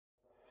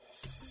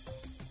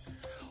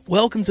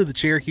Welcome to the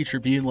Cherokee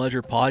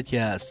Tribune-Ledger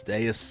podcast.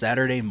 Today is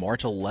Saturday,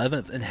 March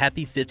 11th, and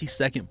happy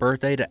 52nd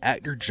birthday to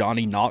actor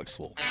Johnny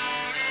Knoxville.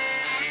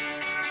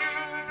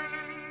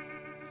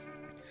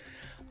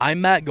 I'm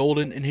Matt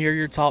Golden, and here are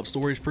your top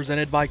stories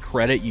presented by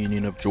Credit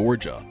Union of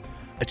Georgia.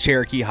 A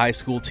Cherokee high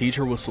school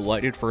teacher was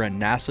selected for a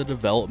NASA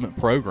development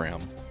program.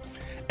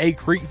 A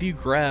Creekview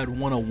grad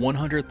won a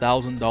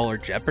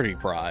 $100,000 Jeopardy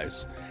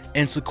prize.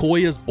 And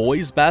Sequoia's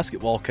boys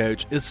basketball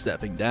coach is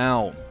stepping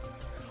down.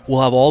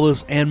 We'll have all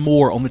this and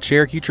more on the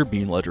Cherokee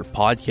Tribune-Ledger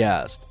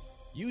podcast.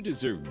 You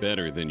deserve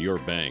better than your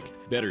bank.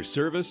 Better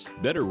service,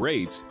 better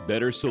rates,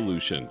 better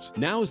solutions.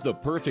 Now is the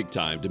perfect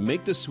time to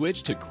make the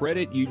switch to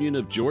Credit Union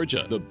of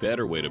Georgia, the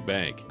better way to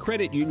bank.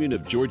 Credit Union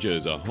of Georgia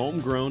is a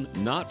homegrown,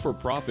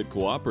 not-for-profit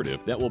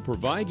cooperative that will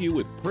provide you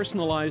with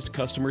personalized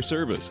customer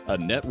service, a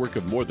network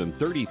of more than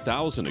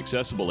 30,000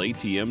 accessible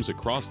ATMs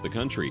across the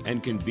country,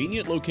 and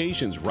convenient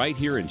locations right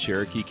here in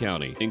Cherokee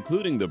County,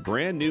 including the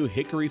brand new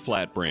Hickory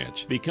Flat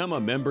branch. Become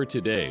a member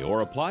today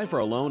or apply for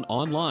a loan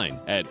online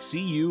at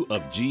cuofga.org.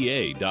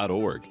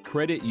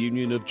 Credit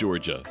Union of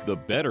Georgia, the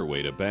better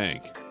way to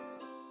bank.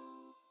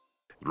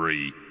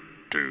 3,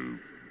 2,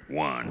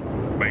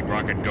 1. Make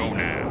rocket go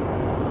now.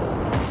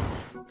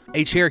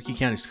 A Cherokee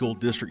County School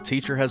District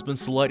teacher has been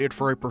selected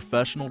for a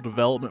professional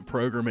development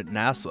program at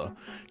NASA.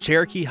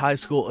 Cherokee High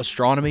School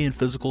astronomy and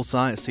physical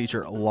science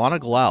teacher Lana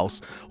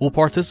Glaus will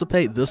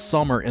participate this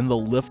summer in the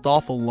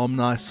Liftoff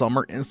Alumni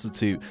Summer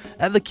Institute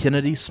at the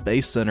Kennedy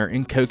Space Center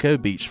in Cocoa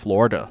Beach,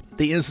 Florida.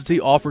 The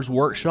institute offers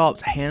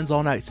workshops,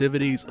 hands-on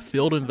activities,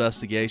 field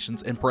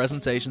investigations, and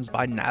presentations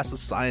by NASA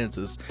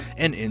scientists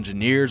and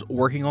engineers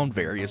working on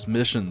various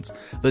missions.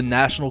 The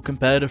national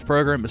competitive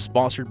program is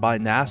sponsored by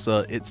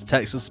NASA, its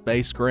Texas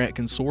Space Grant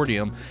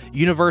Consortium,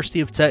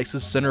 University of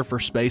Texas Center for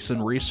Space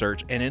and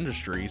Research and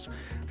Industries.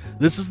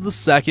 This is the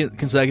second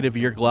consecutive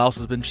year Glaus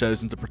has been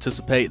chosen to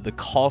participate. The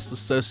costs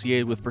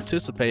associated with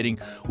participating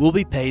will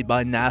be paid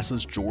by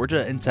NASA's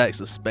Georgia and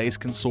Texas Space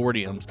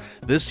Consortiums.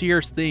 This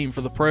year's theme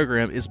for the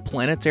program is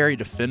Planetary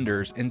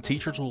Defenders, and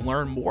teachers will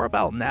learn more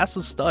about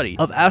NASA's study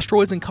of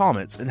asteroids and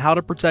comets and how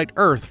to protect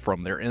Earth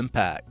from their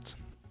impact.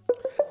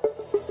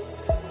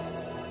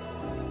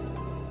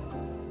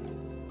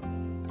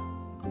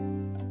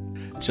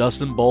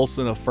 Justin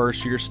Bolson, a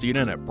first-year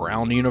student at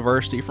Brown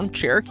University from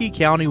Cherokee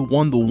County,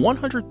 won the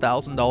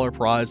 $100,000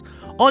 prize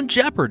on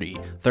Jeopardy!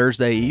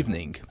 Thursday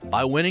evening.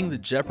 By winning the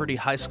Jeopardy!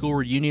 High School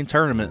Reunion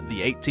Tournament,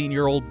 the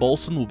 18-year-old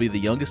Bolson will be the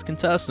youngest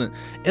contestant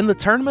in the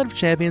Tournament of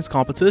Champions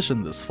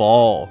competition this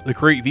fall. The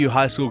Creekview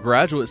High School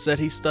graduate said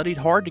he studied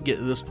hard to get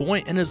to this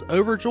point and is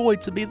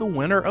overjoyed to be the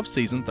winner of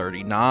Season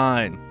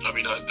 39. I've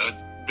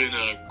been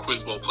a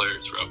quiz bowl player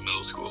throughout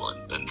middle school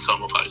and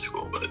some of high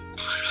school, but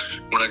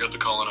when I got the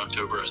call in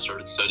October, I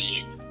started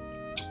studying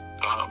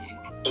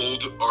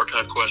old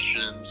archive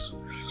questions.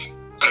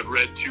 I've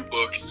read 2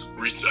 books.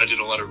 I did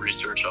a lot of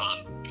research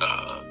on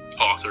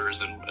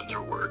authors and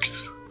their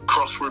works.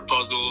 Crossword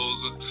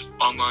puzzles,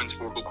 online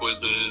Sporkle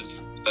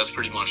quizzes. That's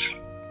pretty much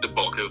the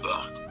bulk of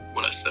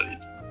what I studied.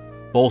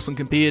 Bolson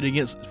competed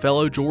against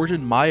fellow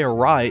Georgian Maya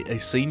Wright, a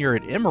senior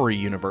at Emory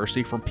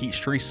University from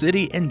Peachtree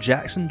City, and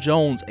Jackson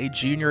Jones, a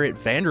junior at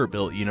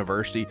Vanderbilt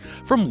University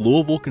from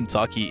Louisville,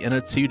 Kentucky, in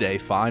a 2-day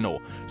final.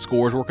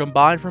 Scores were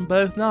combined from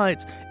both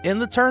nights. In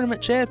the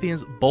tournament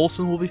champions,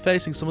 Bolson will be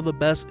facing some of the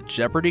best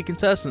Jeopardy!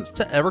 Contestants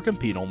to ever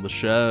compete on the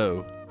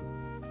show.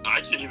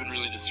 I can't even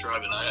really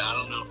describe it. I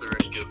don't know if there are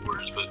any good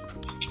words, but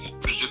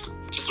it was just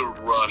a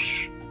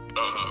rush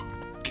of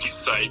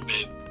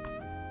excitement,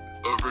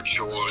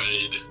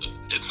 overjoyed.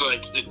 It's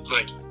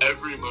like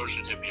every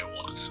emotion hit me at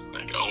once.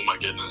 Like, oh my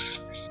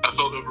goodness. I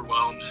felt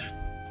overwhelmed,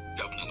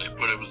 definitely,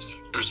 but it was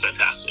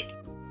fantastic.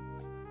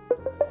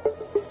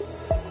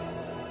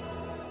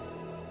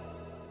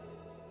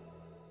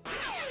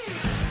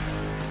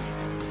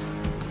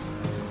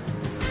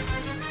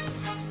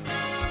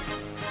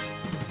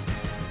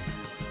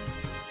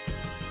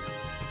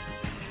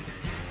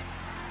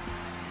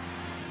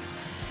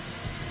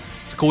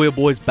 Sequoia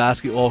boys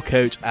basketball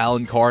coach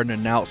Alan Carden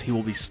announced he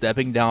will be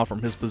stepping down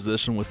from his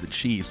position with the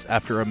Chiefs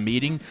after a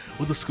meeting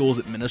with the school's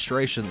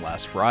administration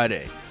last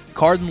Friday.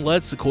 Carden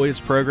led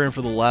Sequoia's program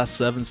for the last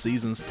 7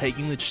 seasons,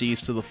 taking the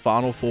Chiefs to the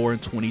Final Four in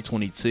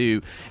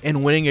 2022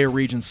 and winning a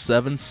Region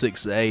 7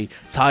 6A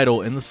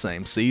title in the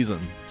same season.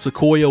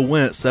 Sequoia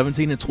went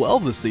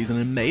 17-12 this season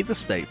and made the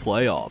state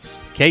playoffs.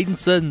 Caden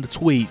said in a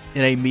tweet,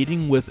 "In a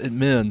meeting with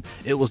admin,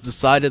 it was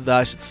decided that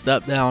I should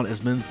step down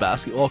as men's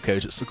basketball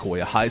coach at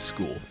Sequoia High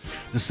School.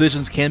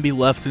 Decisions can be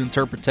left to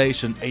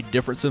interpretation. A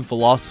difference in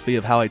philosophy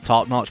of how a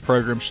top-notch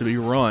program should be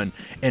run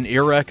and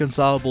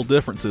irreconcilable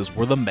differences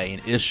were the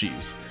main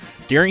issues."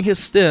 During his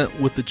stint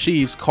with the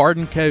Chiefs,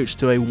 Carden coached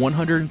to a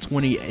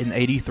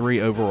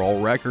 120-83 overall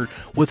record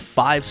with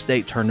 5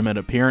 state tournament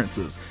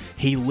appearances.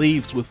 He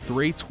leaves with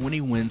 3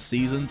 20-win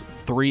seasons,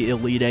 3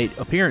 Elite 8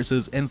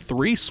 appearances, and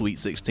 3 Sweet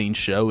 16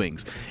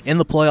 showings. In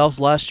the playoffs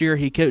last year,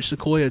 he coached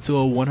Sequoia to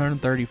a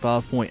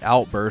 135-point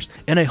outburst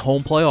in a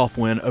home playoff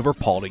win over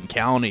Paulding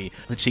County.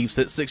 The Chiefs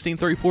hit 16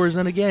 three-pointers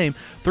in a game,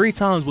 3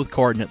 times with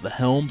Carden at the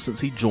helm.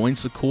 Since he joined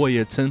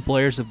Sequoia, 10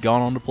 players have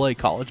gone on to play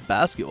college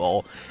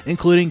basketball,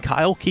 including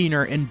Kyle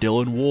Keener and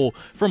Dylan Wool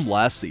from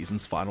last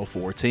season's Final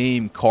Four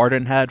team.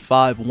 Carden had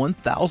 5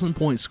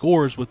 1,000-point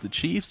scores with the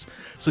Chiefs.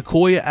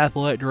 Sequoia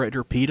Athletic Director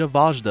Peter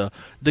Vajda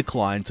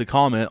declined to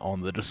comment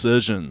on the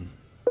decision.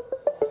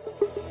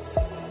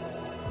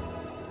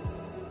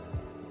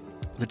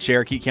 The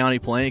Cherokee County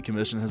Planning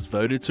Commission has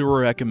voted to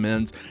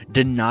recommend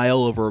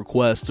denial of a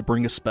request to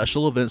bring a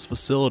special events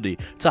facility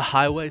to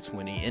Highway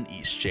 20 in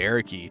East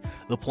Cherokee.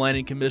 The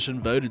Planning Commission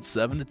voted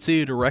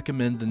 7-2 to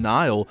recommend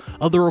denial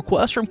of the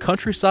request from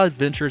Countryside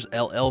Ventures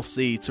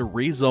LLC to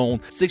rezone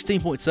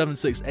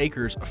 16.76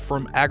 acres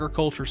from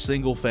agriculture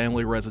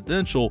single-family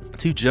residential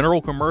to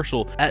general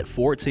commercial at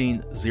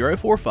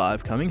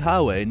 14045 Cumming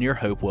Highway near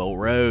Hopewell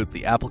Road.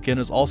 The applicant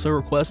is also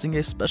requesting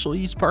a special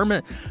use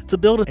permit to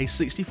build a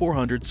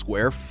 6,400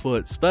 square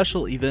foot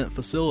special event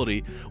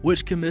facility,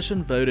 which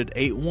Commission voted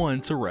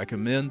 8-1 to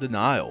recommend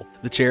denial.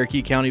 The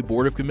Cherokee County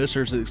Board of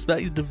Commissioners is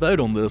expected to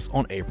vote on this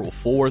on April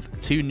 4th.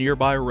 2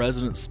 nearby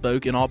residents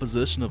spoke in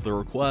opposition of the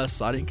request,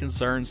 citing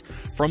concerns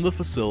from the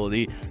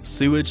facility,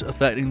 sewage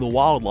affecting the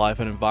wildlife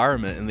and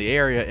environment in the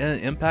area, and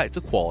an impact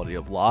to quality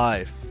of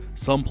life.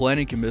 Some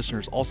planning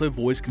commissioners also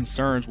voiced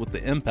concerns with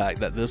the impact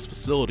that this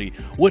facility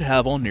would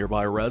have on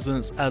nearby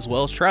residents as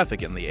well as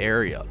traffic in the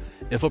area.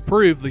 If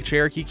approved, the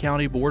Cherokee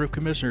County Board of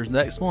Commissioners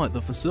next month,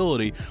 the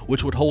facility,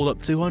 which would hold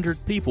up 200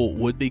 people,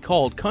 would be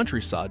called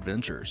Countryside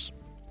Ventures.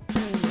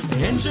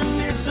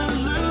 Engineered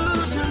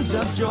Solutions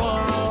of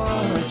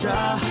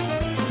Georgia.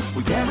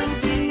 We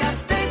guarantee a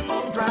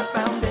stable, dry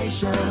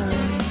foundation.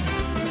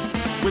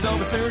 With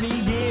over 30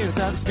 years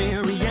of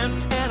experience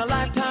and a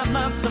lifetime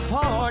of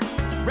support,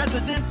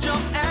 residential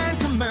and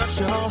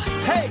commercial.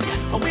 Hey,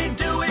 we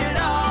do it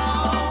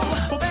all.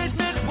 For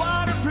basement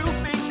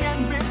waterproofing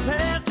and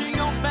repairs to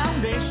your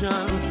foundation.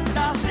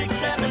 Dial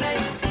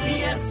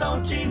 678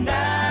 ESOG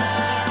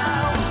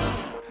now.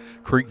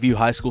 Creekview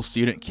High School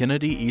student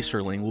Kennedy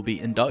Easterling will be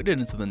inducted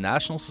into the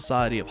National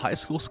Society of High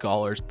School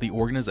Scholars, the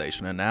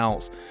organization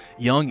announced.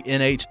 Young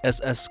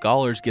NHSS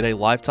scholars get a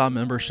lifetime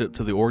membership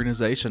to the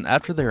organization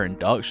after their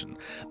induction.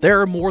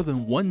 There are more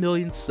than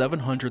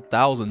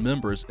 1,700,000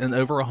 members in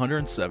over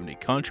 170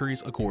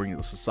 countries, according to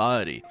the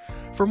society.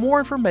 For more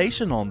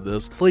information on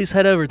this, please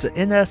head over to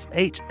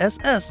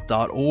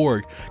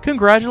nshss.org.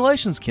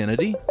 Congratulations,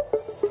 Kennedy!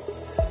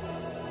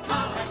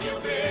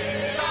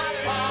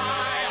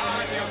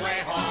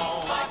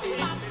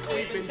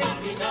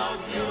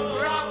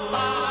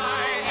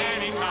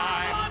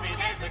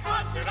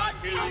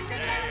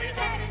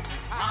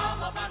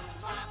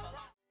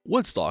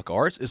 Woodstock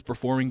Arts is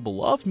performing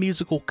beloved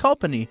musical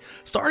Company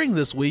starting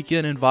this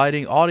weekend,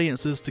 inviting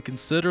audiences to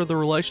consider the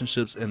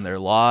relationships in their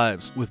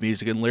lives. With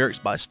music and lyrics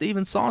by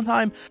Stephen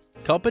Sondheim,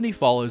 Company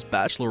follows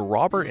bachelor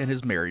Robert and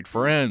his married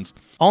friends.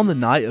 On the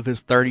night of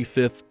his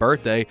 35th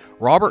birthday,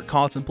 Robert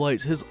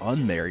contemplates his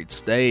unmarried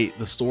state.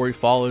 The story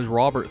follows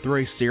Robert through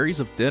a series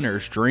of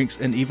dinners, drinks,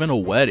 and even a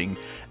wedding.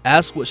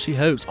 Asked what she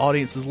hopes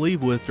audiences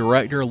leave with,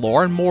 director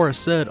Lauren Morris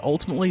said,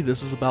 "Ultimately,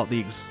 this is about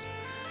the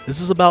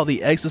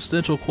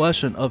existential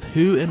question of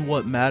who and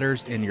what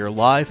matters in your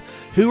life.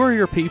 Who are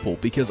your people?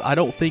 Because I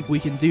don't think we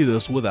can do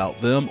this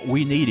without them.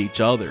 We need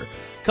each other."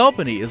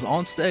 Company is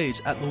on stage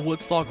at the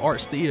Woodstock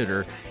Arts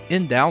Theater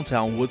in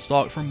downtown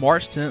Woodstock from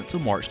March 10th to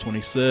March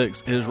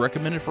 26th. It is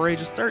recommended for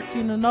ages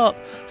 13 and up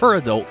for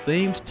adult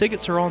themes.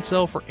 Tickets are on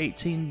sale for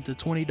 $18 to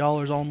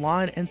 $20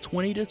 online and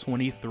 $20 to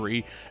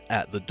 $23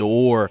 at the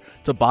door.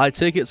 To buy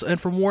tickets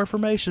and for more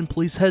information,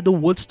 please head to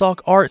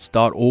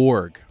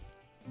woodstockarts.org.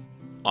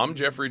 I'm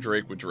Jeffrey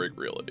Drake with Drake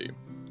Realty.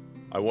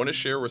 I want to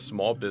share with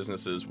small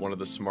businesses one of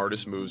the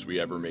smartest moves we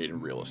ever made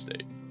in real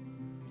estate.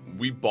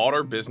 We bought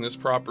our business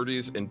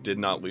properties and did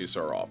not lease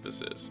our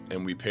offices,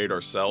 and we paid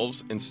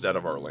ourselves instead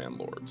of our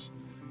landlords.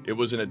 It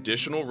was an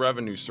additional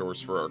revenue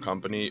source for our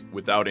company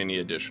without any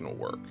additional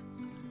work.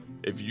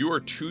 If you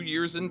are 2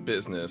 years in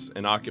business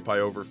and occupy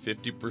over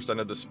 50%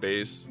 of the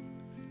space,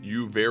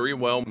 you very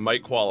well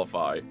might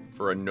qualify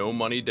for a no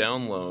money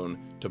down loan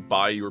to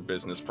buy your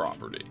business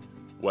property.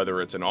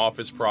 Whether it's an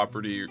office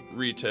property,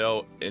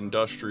 retail,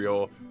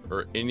 industrial,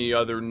 or any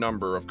other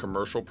number of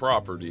commercial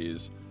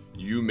properties,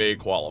 you may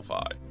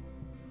qualify.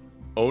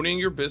 Owning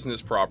your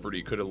business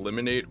property could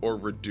eliminate or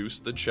reduce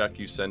the check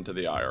you send to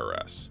the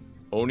IRS.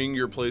 Owning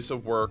your place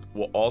of work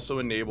will also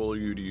enable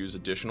you to use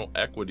additional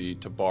equity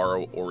to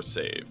borrow or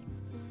save.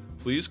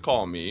 Please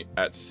call me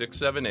at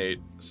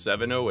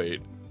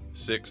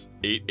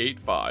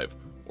 678-708-6885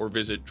 or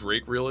visit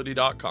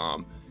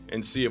drakerealty.com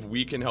and see if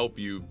we can help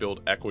you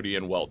build equity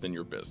and wealth in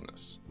your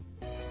business.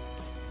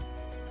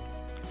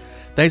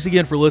 Thanks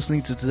again for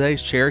listening to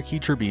today's Cherokee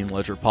Tribune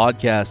Ledger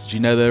podcast. Did you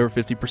know that over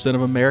 50%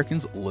 of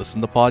Americans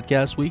listen to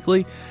podcasts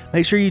weekly?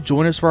 Make sure you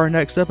join us for our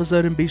next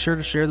episode and be sure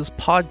to share this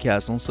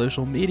podcast on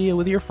social media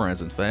with your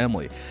friends and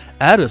family.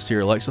 Add us to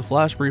your Alexa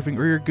Flash Briefing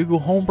or your Google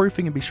Home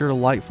Briefing and be sure to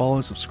like, follow,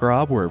 and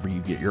subscribe wherever you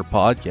get your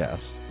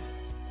podcasts.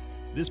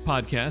 This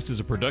podcast is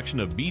a production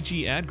of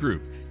BG Ad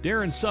Group.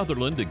 Darren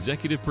Sutherland,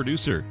 Executive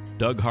Producer.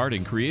 Doug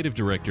Harding, Creative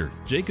Director.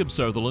 Jacob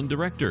Sutherland,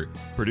 Director.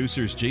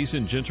 Producers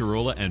Jason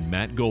Gentarola and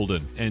Matt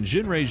Golden. And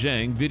Jinrei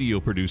Zhang, Video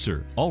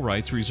Producer. All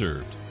rights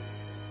reserved.